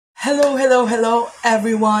Hello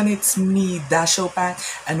everyone, it's me, DashoTutorial,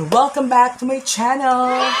 and welcome back to my channel!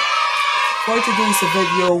 For today's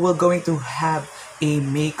video, we're going to have a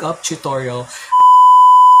makeup tutorial.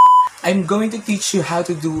 I'm going to teach you how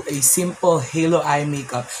to do a simple halo eye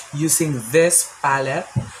makeup using this palette,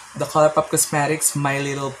 the Colourpop Cosmetics My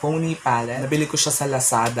Little Pony palette. Nabili ko siya sa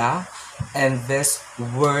Lazada, and this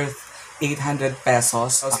worth 800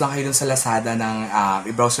 pesos. Tapos lang kayo dun sa Lazada ng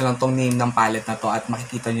i-browse nyo lang tong name ng palette na to at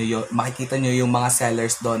makikita nyo yung mga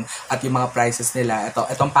sellers doon at yung mga prices nila.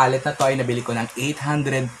 Itong palette na to ay nabili ko ng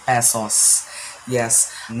 800 pesos.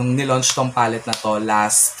 Yes, nung nilaunch tong palette na to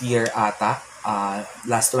last year ata,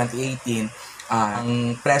 last 2018,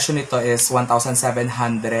 ang presyo nito is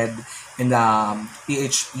 1,700 in the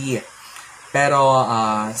PHP. Pero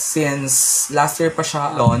since last year pa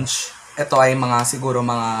siya launch, ito ay siguro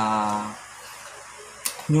mga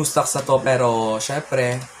new stocks na to, pero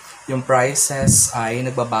syempre yung prices ay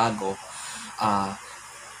nagbabago.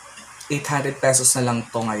 800 pesos na lang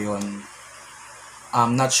to ngayon.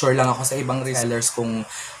 Not sure lang ako sa ibang resellers kung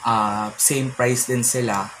same price din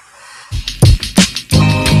sila.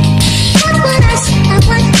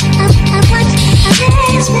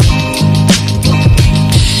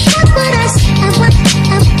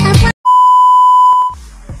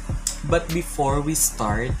 But before we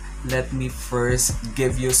start, let me first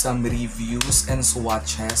give you some reviews and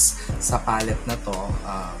swatches sa palette na to.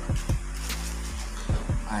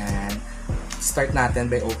 And start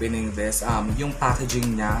natin by opening this. Yung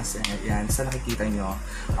packaging niya, yan, sa nakikita nyo,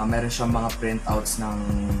 meron siyang mga printouts ng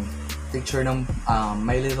picture ng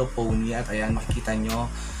My Little Pony. At ayan, makikita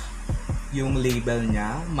nyo yung label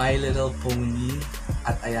niya, My Little Pony.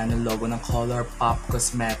 At ayan, yung logo ng Colourpop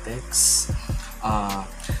Cosmetics.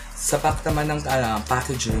 Sa back naman ng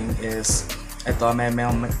packaging is ito,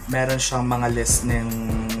 meron siyang mga list ng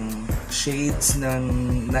shades na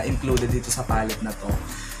included dito sa palette na to.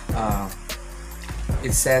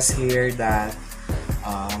 It says here that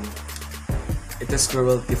it is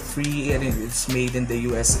cruelty free and it's made in the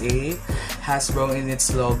USA. Hasbro in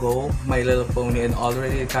its logo, My Little Pony and all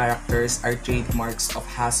related characters are trademarks of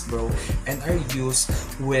Hasbro and are used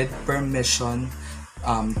with permission.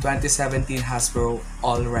 2017 Hasbro,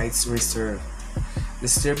 all rights reserved.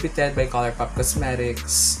 Distributed by Colourpop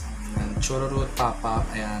Cosmetics and Chururut Papa.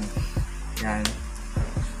 Ayan. Ayan.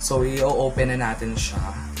 So, i-open na natin siya.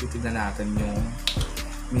 Titignan natin yung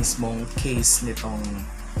mismong case nitong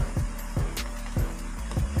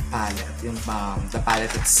palette. Yung the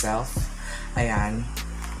palette itself. Ayan.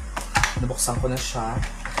 Nabuksan ko na siya.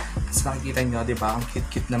 Tapos nakikita nyo, diba? Ang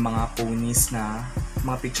cute-cute na mga ponies na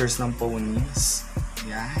mga pictures ng ponies.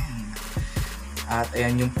 Ayan. At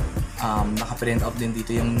ayan yung naka-print out din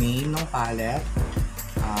dito yung name ng palette.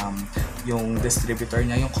 Yung distributor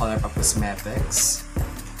niya, yung Colourpop Cosmetics.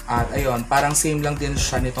 At ayun, parang same lang din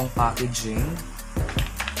siya nitong packaging.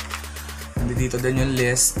 Dito din yung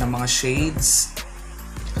list ng mga shades.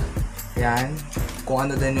 Ayan. Kung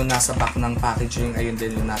ano din yung nasa back ng packaging, ayun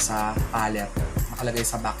din yung nasa palette. Nakalagay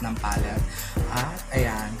sa back ng palette. At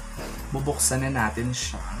ayan, bubuksan na natin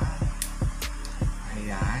siya.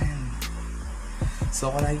 Ayan. So,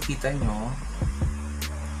 kung nakikita nyo,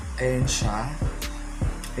 ayan siya.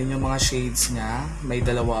 Ayan yung mga shades niya. May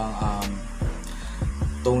dalawang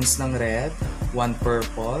tones ng red, one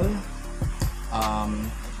purple,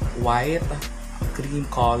 white, cream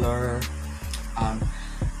color.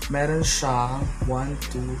 Meron siyang 1,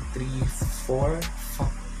 2, 3, 4,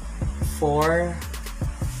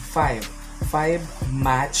 5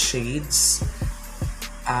 matte shades.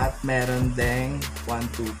 At meron ding 1,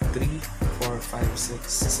 2, 3, 4, 5, 6,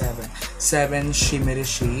 7 shimmery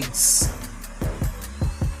shades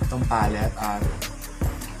itong palette. At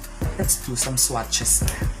let's do some swatches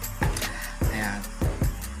na. Ayan.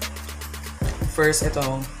 First,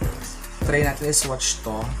 try natin i-swatch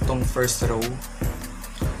itong first row.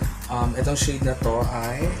 Itong shade na to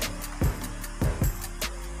ay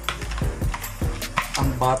ang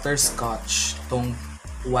butterscotch, itong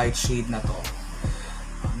white shade na to.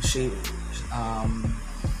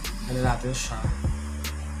 Ano natin siya.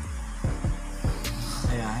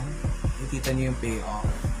 Ayan. Nakikita niyo yung payoff.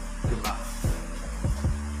 Diba?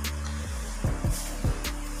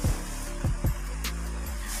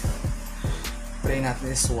 Try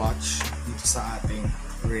natin i-swatch dito sa ating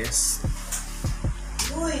wrist.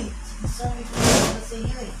 Uy! Sabi ko na sa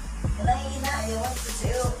iyo eh. Walang inaayawan ko sa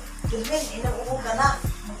iyo. Jumin, inuubo ka na.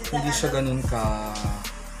 Hindi siya ganun ka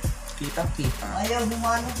kita-kita. Ayaw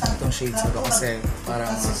bumanong tanto. Itong shades na to kasi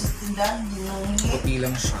parang puti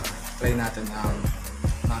lang siya. Try natin ang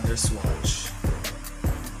another swatch.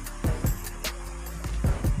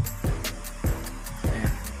 Ayan.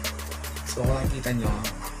 So kung nakikita nyo,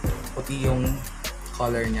 puti yung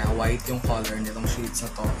color niya, white yung color nitong shades na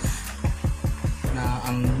to, na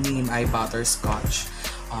ang name ay Butterscotch.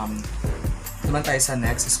 Naman tayo sa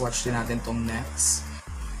next, swatch din natin tong next.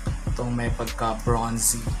 Itong may pagka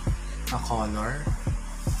bronzy na color.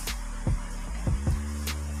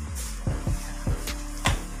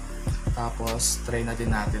 Tapos try na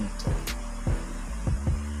din natin to.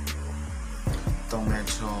 Itong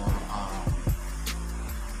medyo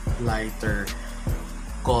lighter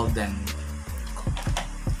golden.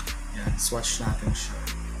 Yan, swatch natin siya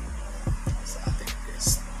sa ating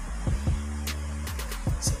list.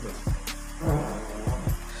 So,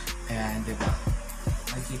 ayan, diba?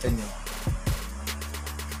 Nakikita nyo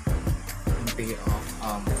yung payoff.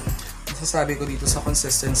 Masasabi ko dito sa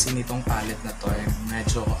consistency nitong palette na to,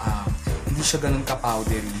 medyo hindi siya ganun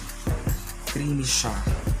ka-powdery. Creamy siya.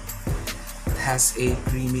 It has a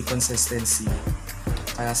creamy consistency.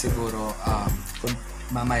 Kaya siguro, kung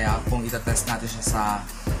mamaya, kung itatest natin siya sa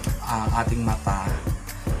ating mata,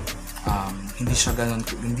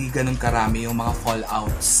 hindi ganun karami yung mga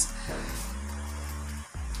fallouts.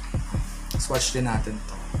 Swatch din natin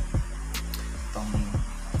to. Itong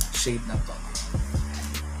shade na to.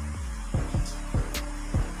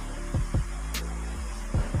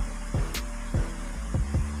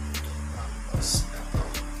 Tapos, ito.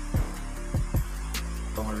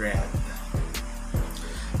 Itong red.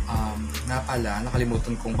 Nga pala,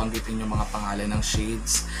 nakalimutan kong banggitin yung mga pangalan ng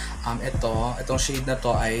shades. Itong shade na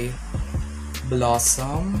to ay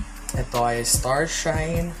Blossom. Ito ay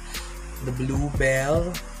Starshine, the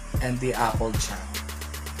Bluebell, and the Applejack.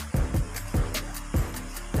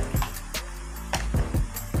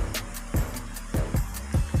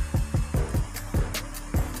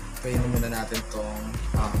 Painin muna natin itong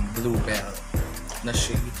Bluebell na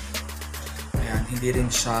shade. Ayan, hindi rin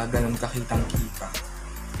siya ganun kakitang-kita.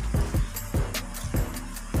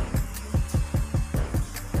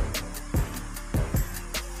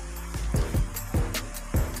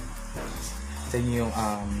 Ito yung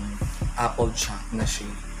Applejack na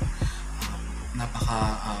shade.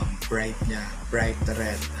 Napaka bright niya, bright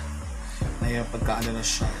red. Ngayon pagka ano na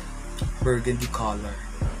siya, burgundy color.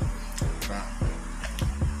 Diba?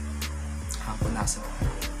 Punasan.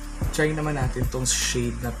 Try naman natin tong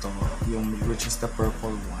shade na to, yung which is the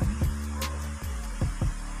purple one.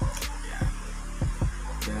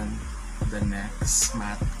 Yan. The next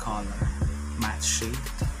matte color, matte shade.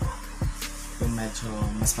 Yung medyo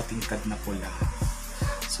mas matingkad na pula.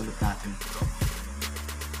 Sulit natin ito.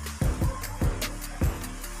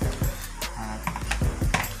 At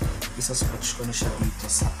isa-swatch ko na siya dito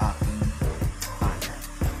sa aking palette.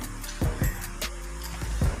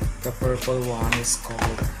 The purple one is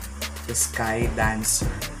called the Sky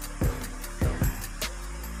Dancer.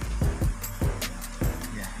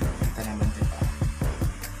 Yan. Ito naman, diba?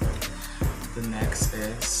 The next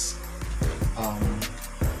is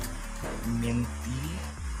minty,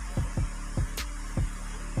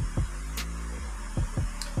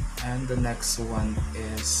 and the next one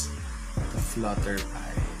is the flutterby.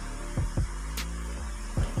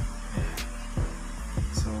 Ayan.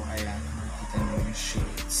 So ayan, makikita nyo yung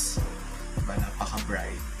shades, diba,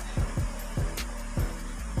 napaka-bright.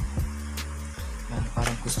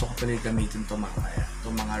 Parang gusto ko pala gamitin itong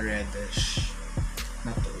mga reddish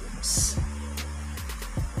na tones.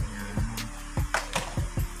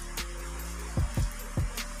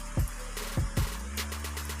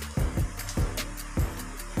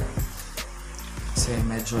 Kasi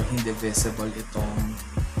medyo hindi visible itong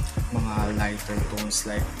mga lighter tones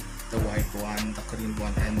like the white one, the cream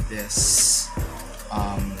one, and this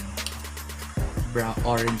brown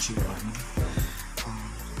orangey one.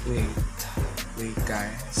 Wait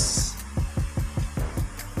guys.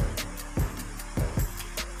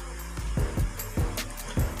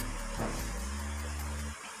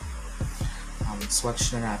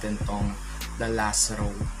 Swatch na natin tong the last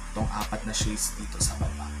row, tong 4 na shades dito sa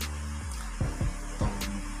baba.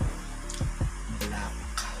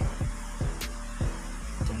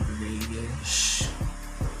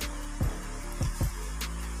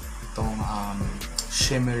 Itong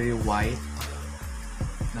shimmery white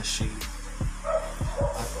na shade,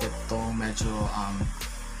 at itong medyo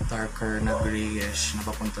darker na grayish na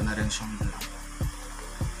papunta na rin siyang black.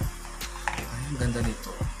 Ay, ang ganda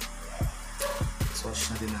nito.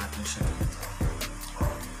 Swatch na din natin siya dito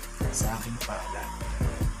sa aking palette.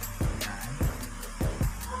 Ayan.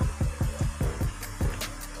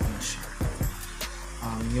 Ito na siya.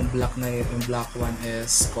 Yung black one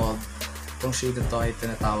is called, itong shade ito ay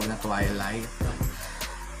tinatawag na Twilight.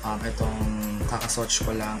 Itong kakaswatch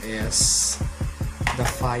ko lang is the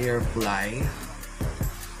Firefly.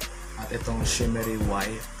 At at itong shimmery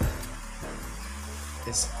white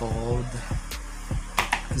is called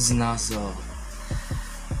Snazzle.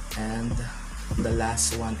 And the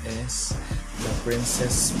last one is the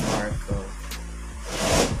Princess Sparkle.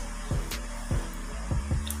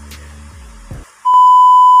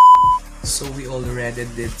 So we already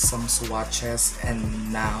did some swatches,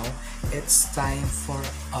 and now it's time for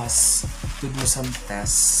us to do some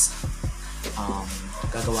tests.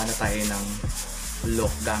 Gagawa na tayo ng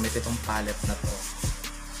look gamit itong palette na to.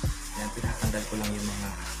 Yan, pinatanggal ko lang yung mga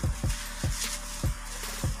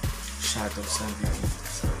shadows na dito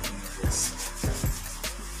sa iris.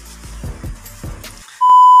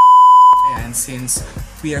 And since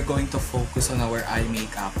we are going to focus on our eye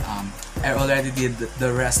makeup, I already did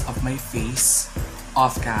the rest of my face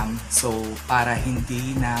off cam, so para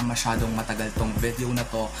hindi na masyadong matagal tong video na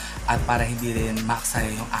to at para hindi rin maaksaya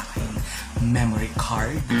yung aking memory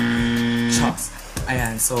card. Chos!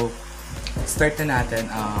 Ayan, so start na natin.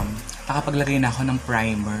 Nakapaglagay na ako ng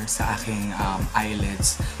primer sa aking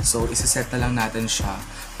eyelids, so isiset na lang natin siya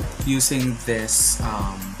using this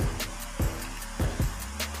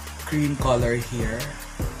cream color here.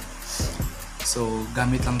 So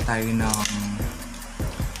gamit lang tayo ng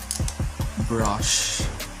brush.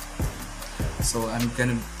 So I'm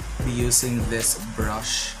gonna be using this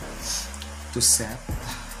brush to set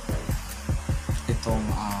itong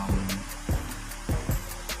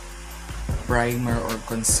primer or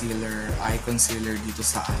concealer, eye concealer dito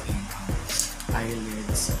sa aking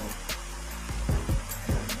eyelids. So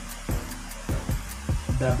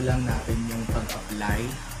dab lang natin yung pag-apply.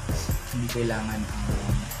 Hindi kailangan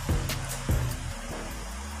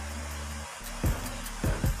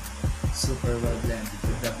super well blended.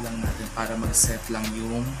 I-dab lang natin para mag-set lang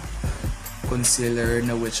yung concealer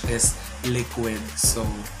na which is liquid. So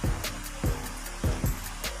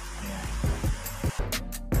ayan.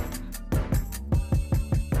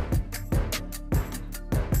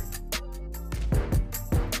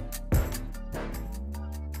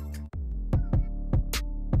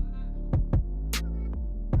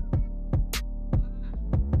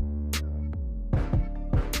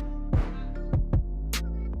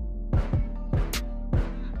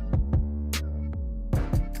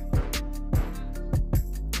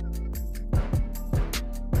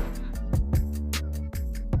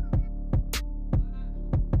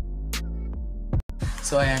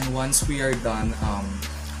 So ayan, once we are done,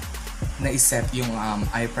 na-set yung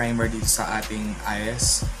eye primer dito sa ating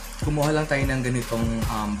eyes, kumuha lang tayo ng ganitong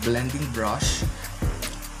blending brush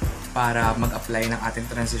para mag-apply ng ating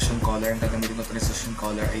transition color. Ang gagamitin ko transition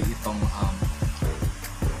color ay itong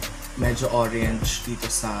medyo orange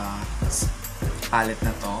dito sa palette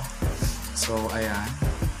na to. So ayan,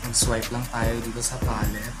 mag-swipe lang tayo dito sa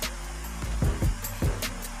palette.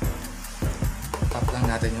 Tap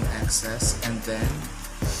lang natin yung excess and then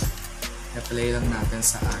i-apply lang natin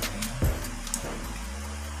sa ating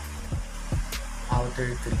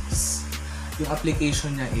outer crease. Yung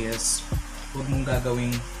application niya is huwag mong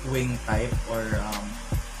gagawing wing type or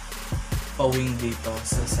pa-wing dito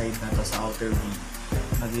sa side na to, sa outer V.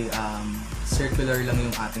 Circular lang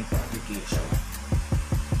yung ating application.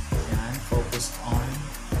 Yan, focus on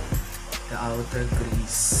the outer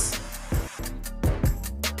crease.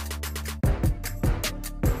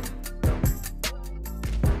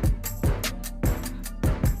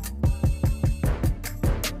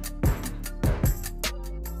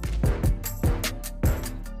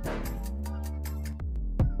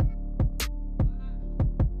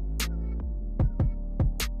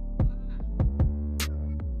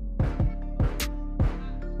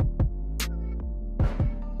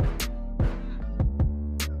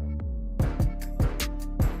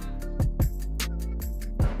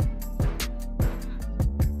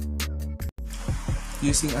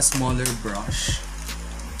 Using a smaller brush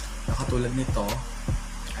na katulad nito,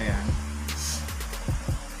 ayan,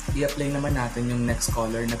 i-apply naman natin yung next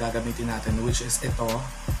color na gagamitin natin, which is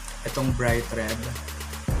itong bright red.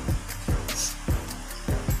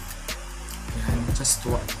 Ayan, just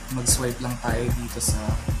mag-swipe lang tayo dito sa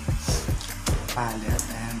palette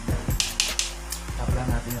and tap lang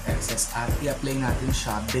natin yung excess at i-apply natin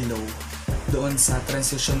siya below doon sa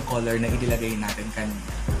transition color na ilagay natin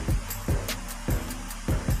kanina.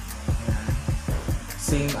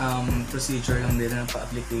 Same procedure lang din ng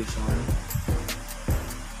pa-application.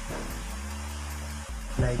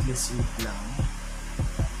 Lightly sweep lang.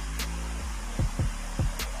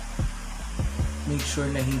 Make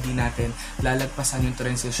sure na hindi natin lalagpasan yung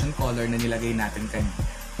transition color na nilagay natin kanina.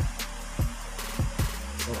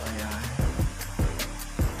 So, ayan.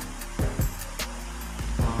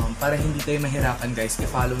 Para hindi kayo mahirapan guys,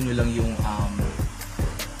 i-follow nyo lang yung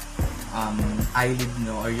eyelid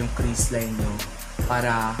nyo or yung crease line nyo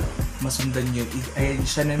para masundan nyo.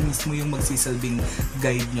 Siya na mismo yung magsisilbing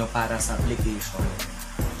guide nyo para sa application.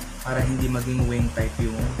 Para hindi maging wing type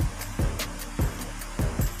yung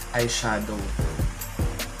eyeshadow.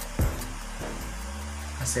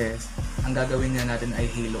 Kasi ang gagawin niya natin ay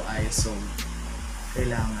halo eye, so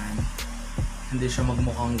kailangan hindi siya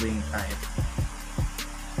magmukhang wing type.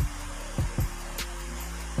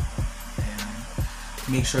 Ayan.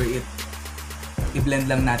 Make sure i-blend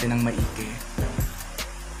lang natin ng maigi.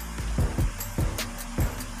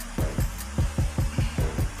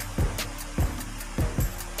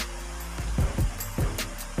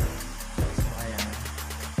 So ayan.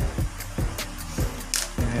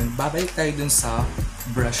 And babalik tayo dun sa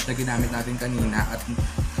brush na ginamit natin kanina at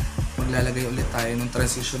maglalagay ulit tayo ng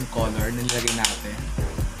transition color na nilagay natin.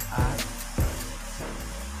 At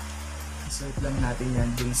insert lang natin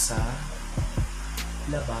yan dun sa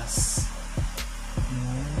labas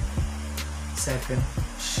ng second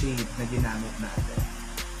shade na ginamit natin.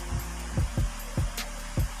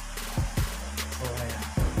 So ayan.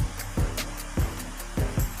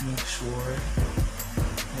 Make sure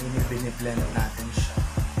na biniblend natin siya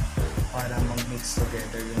para mag-mix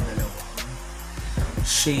together yung dalawang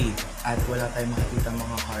shade at wala tayong makikita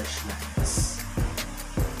mga harsh lines.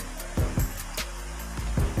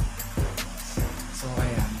 So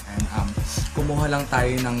ayan, and kumuha lang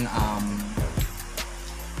tayo ng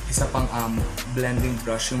isa pang blending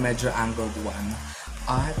brush, yung medyo angled one,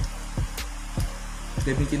 at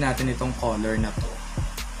gamitin natin itong color na to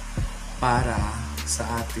para sa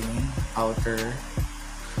ating outer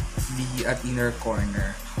V at inner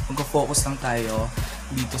corner. Mag-focus lang tayo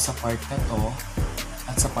dito sa part na to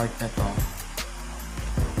at sa part na to.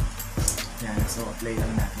 Yan, so apply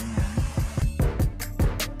lang natin yan.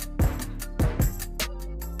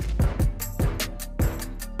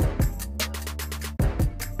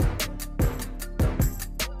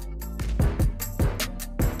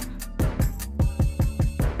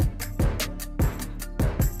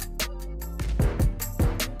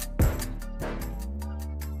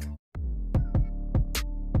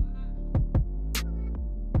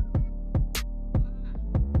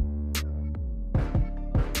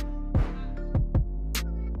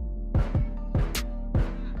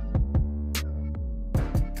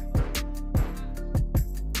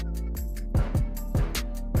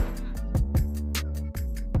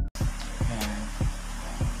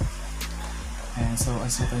 So,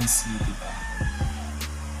 as you can see, diba?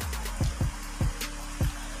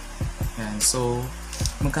 Yan. So,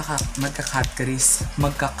 magka-cut crease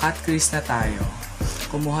na tayo.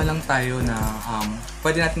 Kumuha lang tayo na,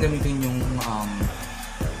 pwede natin gamitin yung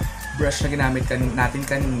brush na ginamit natin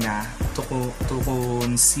kanina to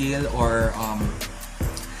conceal or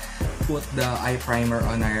put the eye primer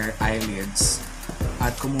on our eyelids.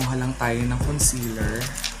 At kumuha lang tayo ng concealer.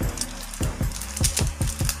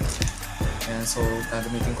 So,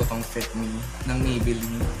 gagamitin ko tong Fit Me ng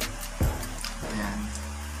Maybelline. Ayan.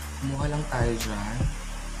 Kumuha lang tayo dyan.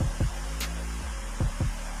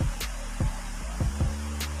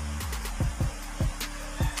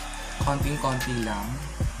 Konting-konti lang.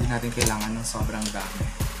 Hindi natin kailangan ng sobrang dami.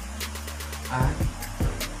 At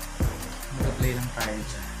mag-apply lang tayo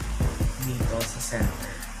dyan. Dito sa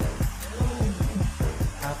center.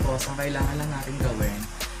 Tapos, ang kailangan lang natin gawin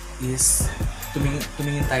is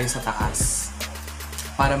tumingin tayo sa taas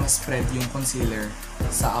para ma-spread yung concealer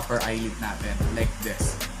sa upper eyelid natin, like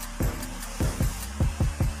this.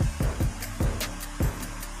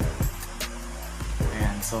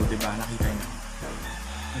 Ayan, so diba, nakita nyo?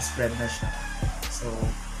 Na-spread na siya. So,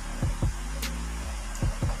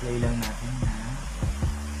 apply lang natin yan.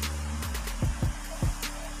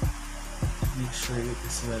 Make sure it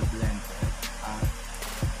is well blended.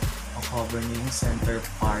 Cover niyo yung center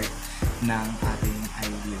part ng ating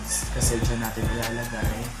eyelids. Kasi dyan natin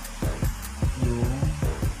ilalagay yung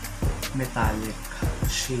metallic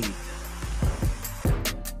shade.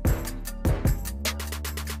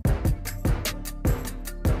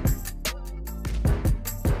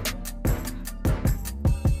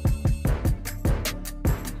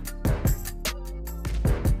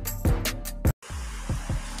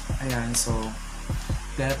 Ayan, so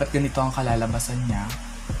dapat ganito ang kalalabasan niya.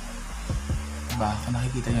 Diba? Kung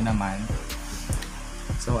nakikita nyo naman.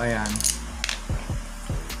 So, ayan.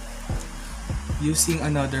 Using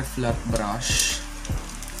another flat brush.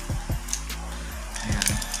 Ayan.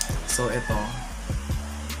 So, ito.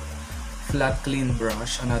 Flat clean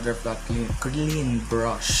brush. Another flat clean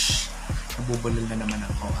brush. Nabubulol na naman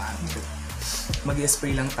ako.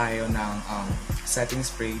 Mag-spray lang tayo ng setting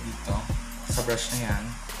spray dito. Sa brush na yan.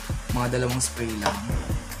 Mga dalawang spray lang.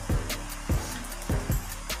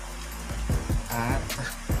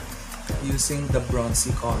 using the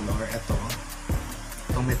bronzy color.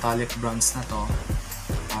 Itong metallic bronze na to.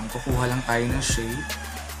 Kukuha lang tayo ng shade.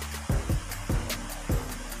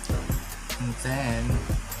 And then,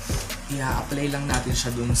 i-apply lang natin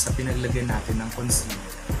siya dun sa pinaglagyan natin ng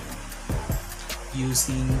concealer.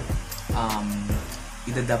 Using,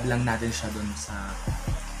 idadab lang natin siya dun sa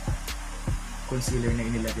concealer na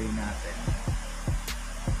inilagay natin.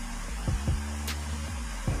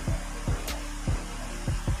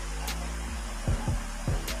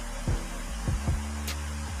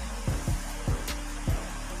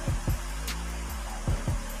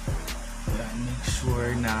 Make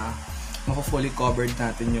sure na maka-fully covered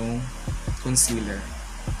natin yung concealer.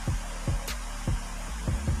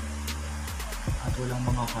 At walang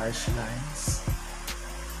mga harsh lines.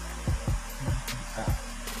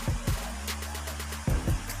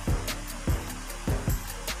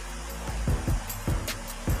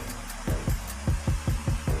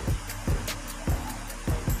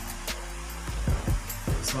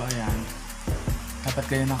 So ayan, dapat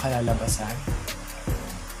kayo ng kalalabasan.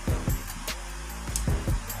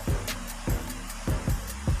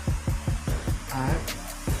 At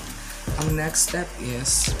ang next step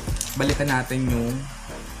is balikan natin yung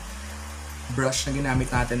brush na ginamit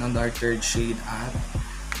natin on our third shade at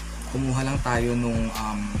kumuha lang tayo nung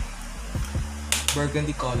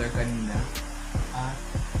burgundy color kanina at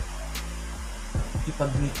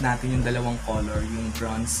ipag-meet natin yung dalawang color, yung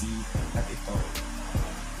bronzy at ito,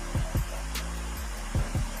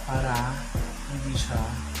 para hindi siya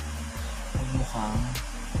mukhang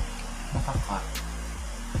nakakat.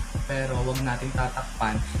 Pero wag natin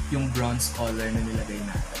tatakpan yung bronze color na nilagay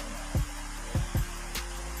natin.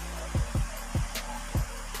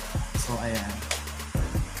 So ayan,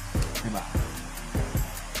 diba?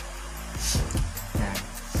 Ayan.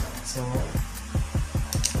 So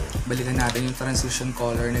balikan natin yung transition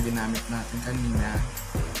color na ginamit natin kanina.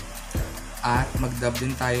 At mag-dab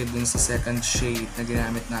din tayo dun sa second shade na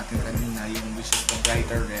ginamit natin kanina, yung which is the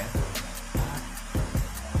brighter red. At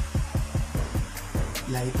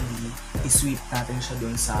lightly, i-sweep natin siya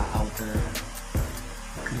dun sa outer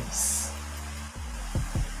crease.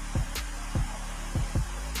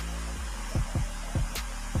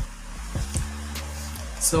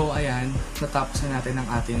 So, ayan, natapos na natin ang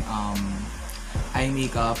ating eye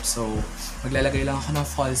makeup. So, maglalagay lang ako ng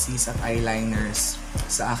falsies at eyeliners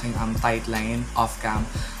sa aking tight line off-cam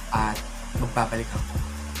at magpapalik ako.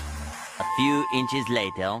 A few inches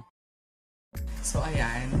later. So,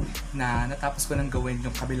 ayan, natapos ko nang gawin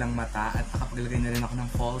yung kabilang mata at nakapaglagay na rin ako ng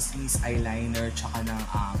falsies, eyeliner, tsaka ng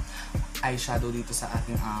eyeshadow dito sa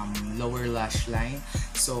aking lower lash line.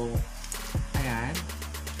 So, ayan,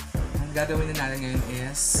 ang gagawin na natin ngayon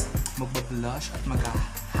is magba-blush at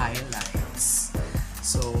mag-highlights.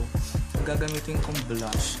 So, ang gagamitin kong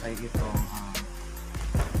blush ay itong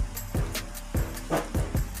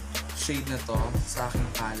shade na to sa aking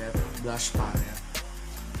palette, blush palette.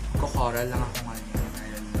 Coral lang ako ngayon.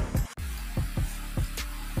 Ayan.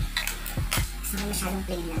 So, masyadong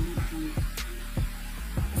plain lang.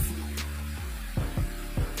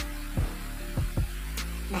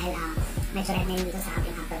 Dahil medyo red na yun dito sa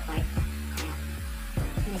ating upper part. Kaya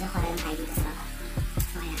medyo coral tayo dito sa baba.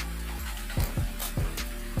 So, ayan.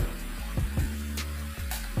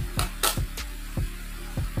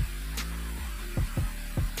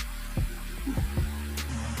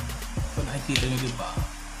 Kung nakikita nyo, diba?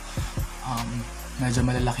 Medyo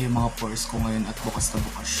malalaki yung mga pores ko ngayon at bukas na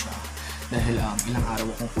bukas siya. Dahil ilang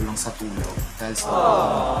araw akong kulang sa tulog. Dahil sa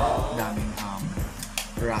daming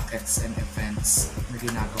rackets and events na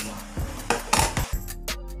ginagawa.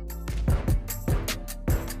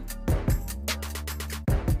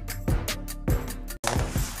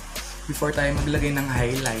 Before tayo maglagay ng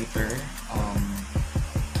highlighter,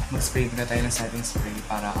 mag-spray na tayo ng setting spray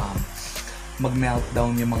para mag-melt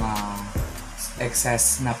down yung mga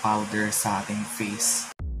excess na powder sa ating face.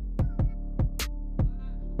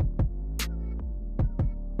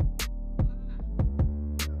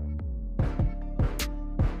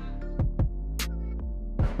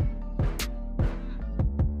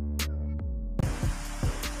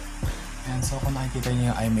 Ayan, so kung nakikita niyo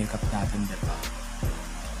yung eye makeup natin, diba?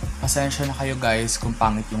 Pasensya na kayo guys kung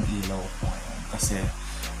pangit yung ilaw ko ngayon kasi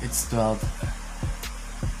it's 12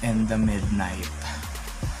 in the midnight.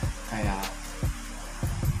 Kaya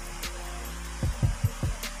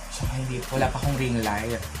wala pa akong ring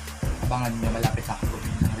light. Abangan nyo, malapit ako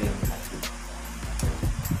gawin ng ring light.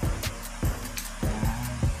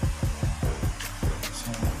 Ayan.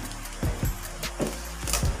 So,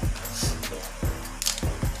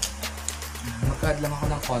 mag-add lang ako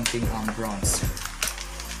ng konting bronzer.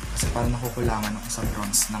 Kasi parang nakukulangan ako sa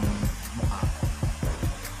bronze ng mukha ko.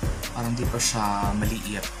 Parang di pa siya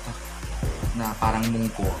maliit na parang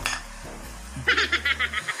munggo.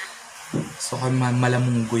 So kung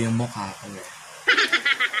malamunggo yung mukha ko eh.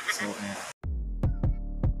 So ayan.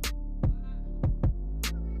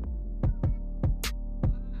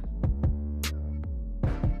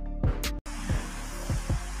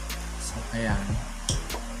 So ayan.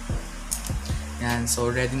 Yan,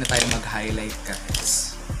 so ready na tayo mag-highlight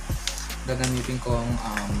guys. Gagamitin kong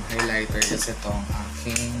highlighter is itong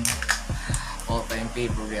aking all-time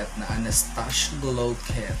favorite na Anastasia Glow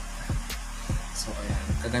Kit. So ayan,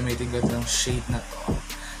 gagamitin ko itong shade na to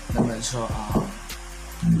na medyo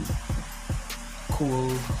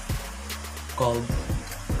cool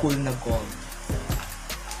na gold.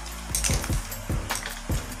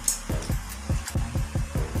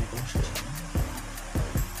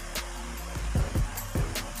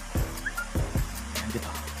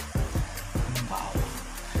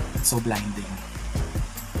 So blinding.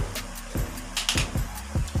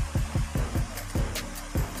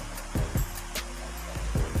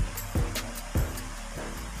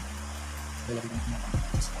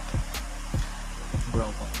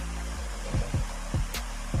 Colourpop.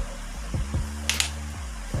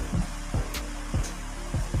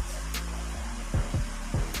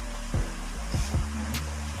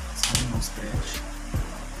 Some no stretch.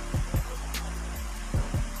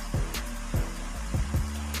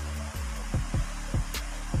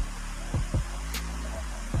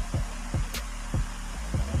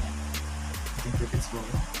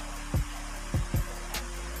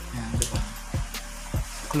 Yan, diba?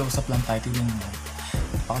 Close up lang tayo, tignan mo.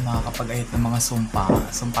 Ako nakakapag-ahit ng mga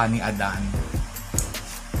sumpa ni Adan.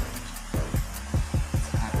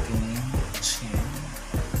 Sa ating chin.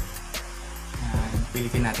 Yan,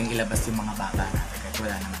 pilitin natin ilabas yung mga baba natin kahit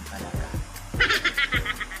wala naman talaga.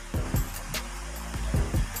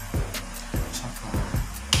 Tsaka,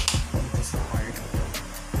 dito sa part,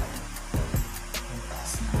 yung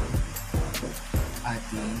taas na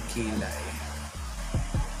ating kilay.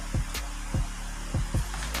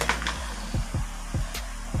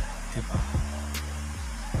 Diba?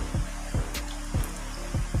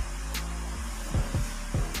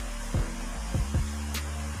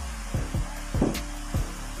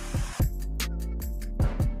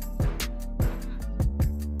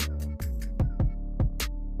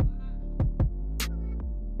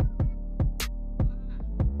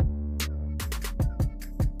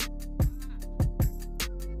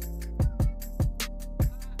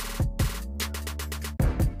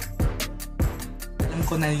 Alam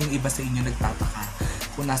ko na yung iba sa inyo nagtataka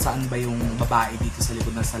kung nasaan ba yung babae dito sa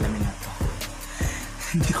likod ng salamin na to.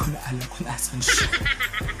 Hindi ko na alam kung nasaan siya.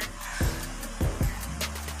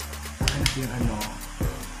 Hanap yung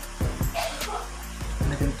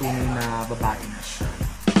naging tunay na babae na siya.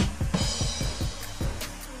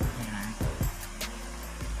 Ayan.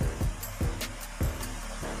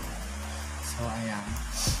 So ayan.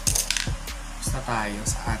 Basta tayo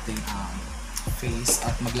sa ating face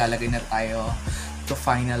at maglalagay na tayo to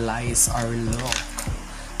finalize our look.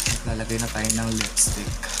 Maglalagay na tayo ng lipstick.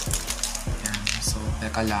 Yan. So,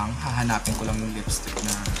 teka lang. Hahanapin ko lang yung lipstick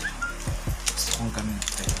na gusto kong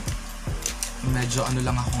gamitin. Medyo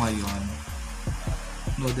lang ako ngayon.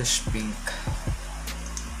 Nudish pink.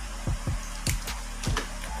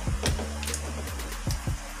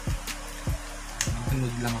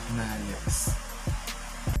 Nude lang ako na lips.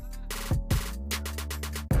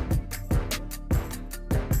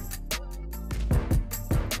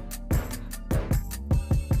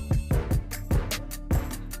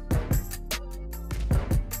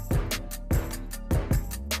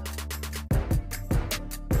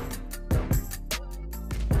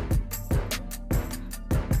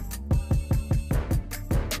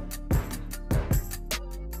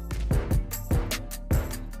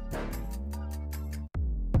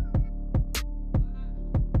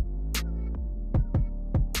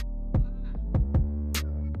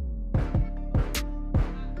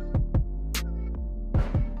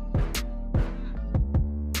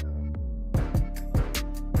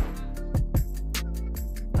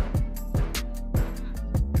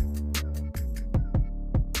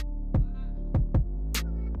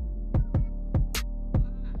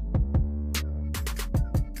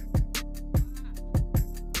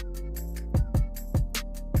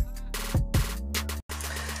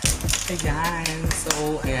 Ayan.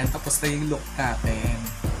 So, ayan. Tapos na yung look natin.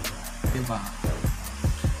 Diba?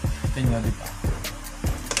 Ito nyo, diba?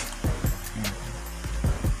 Ayan.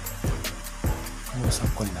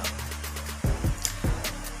 Lusap ko lang.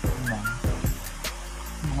 Diba?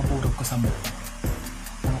 Mga burog ko sa mukha.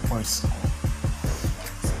 Mga pores ko.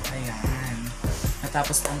 So,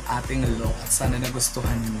 natapos ang ating look at sana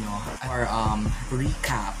nagustuhan niyo or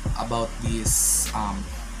recap about this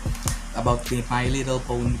about the My Little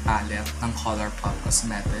Pony palette ng Colourpop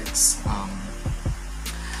Cosmetics.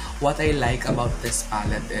 What I like about this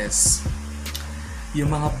palette is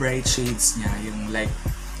yung mga bright shades niya, yung like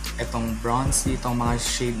itong bronzy, itong mga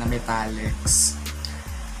shade na metallics.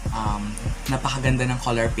 Napakaganda ng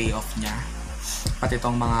color payoff niya. Pati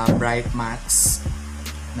itong mga bright mattes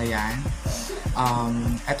na yan.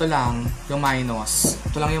 Ito lang yung minus.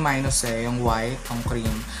 Ito lang yung minus yung white, yung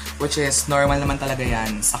cream. Which is normal naman talaga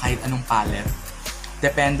yan sa kahit anong palette.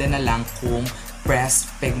 Depende na lang kung pressed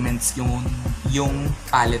pigments yung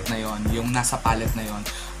palette na yon, yung nasa palette na yon.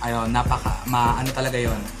 Ayun, ano talaga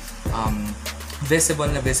yon. Visible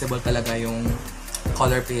na visible talaga yung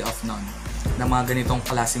color payoff nun ng mga ganitong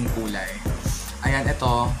klaseng kulay. Ayan,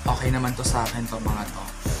 ito, okay naman to sa akin to mga to.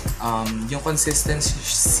 Yung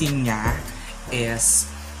consistency niya is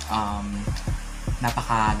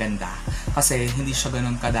napakaganda. Kasi hindi siya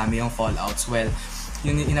ganun kadami yung fallouts. Well,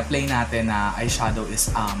 yung in-apply natin na eyeshadow is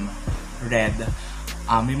red.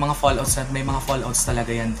 May mga fallouts talaga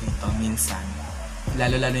yan dito minsan.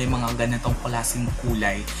 Lalo-lalo yung mga ganitong klaseng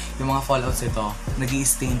kulay. Yung mga fallouts ito,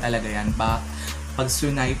 nag-i-stain talaga yan. Pag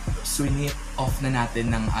swipe off na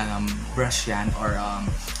natin ng brush yan or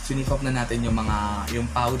swipe off na natin yung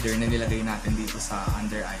powder na nilagay natin dito sa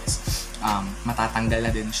under eyes, matatanggal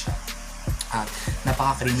na din siya. At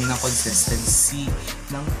napaka-creamy ng consistency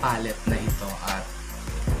ng palette na ito at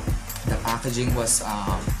the packaging was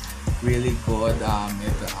really good.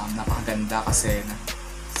 Napakaganda kasi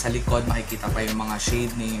sa likod makikita pa yung mga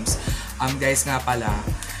shade names. Guys nga pala,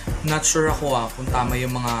 not sure ako kung tama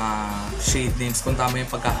yung mga shade names, kung tama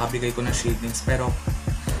yung pagkakabigay ko ng shade names, pero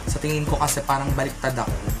sa tingin ko kasi parang baliktad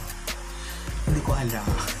ako. Hindi ko alam.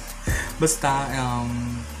 Basta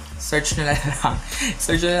search nyo lang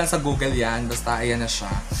sa Google yan, basta ayan na siya.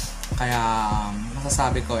 Kaya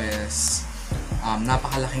masasabi ko is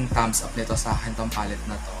napakalaking thumbs up nito sa akin tong palette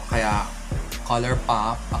na to. Kaya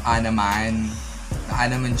Colourpop, baka naman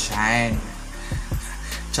shine.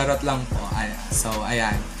 Charot lang po. So,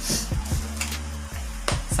 ayan.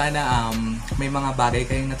 Sana may mga bagay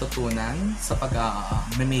kayong natutunan sa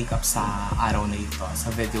pag-makeup sa araw na ito, sa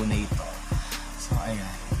video na ito. So,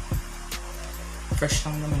 ayan. Fresh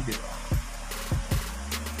lang naman dito.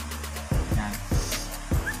 Ayan.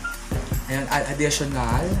 Ayan,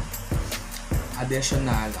 additional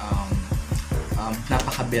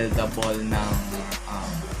napaka-buildable ng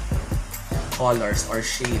colors or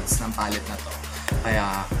shades ng palette na to. Kaya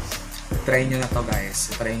try nyo na to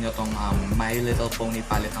guys. Try nyo tong My Little Pony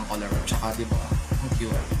palette ng Colourpop. Tsaka diba, ang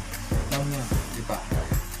cute. Alam nyo, diba?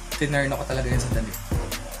 Tinurn ako talaga yun sa damit.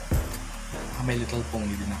 My Little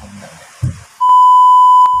Pony din ako ng damit.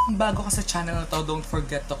 Kung bago ka sa channel na to, don't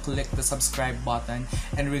forget to click the subscribe button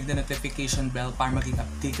and ring the notification bell para maging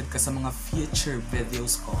updated ka sa mga future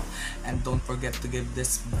videos ko. And don't forget to give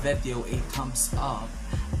this video a thumbs up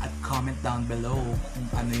at comment down below kung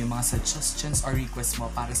ano yung mga suggestions or requests mo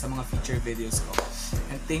para sa mga future videos ko.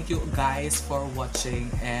 And thank you guys for watching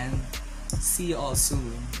and see you all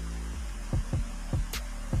soon.